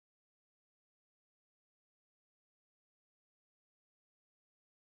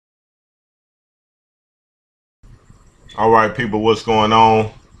All right, people, what's going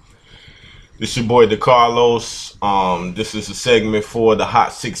on? This your boy DeCarlos. This is a segment for the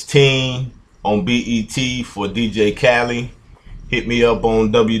Hot 16 on B.E.T for DJ Cali. Hit me up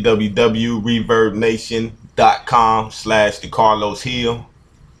on www.reverbnation.com/DeCarlosHill,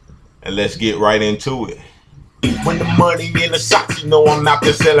 and let's get right into it. When the money in the socks, you know I'm out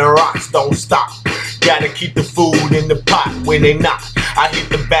there selling rocks, don't stop. Gotta keep the food in the pot when they knock. I hit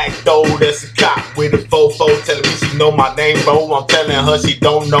the back door, that's a cop with a fofo telling me she know my name, bro. I'm telling her she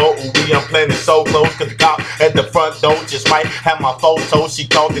don't know. Ooh, I'm planning so close, cause the cop at the front door just might have my photo. She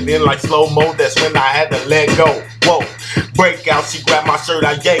called it in like slow-mo, that's when I had to let go. Whoa, breakout, she grabbed my shirt,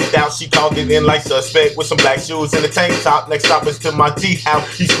 I yanked out. She called it in like suspect with some black shoes and a tank top. Next stop is to my tea house.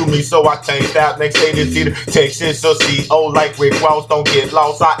 He screwed me so I changed out. Next day is either Texas or CO like Rick Ross. Don't get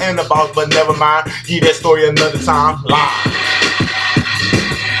lost, I am the boss, but never mind. Give that story another time. Live.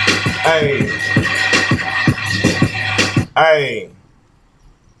 Hey. Hey.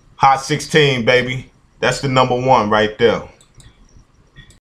 Hot 16, baby. That's the #1 right there.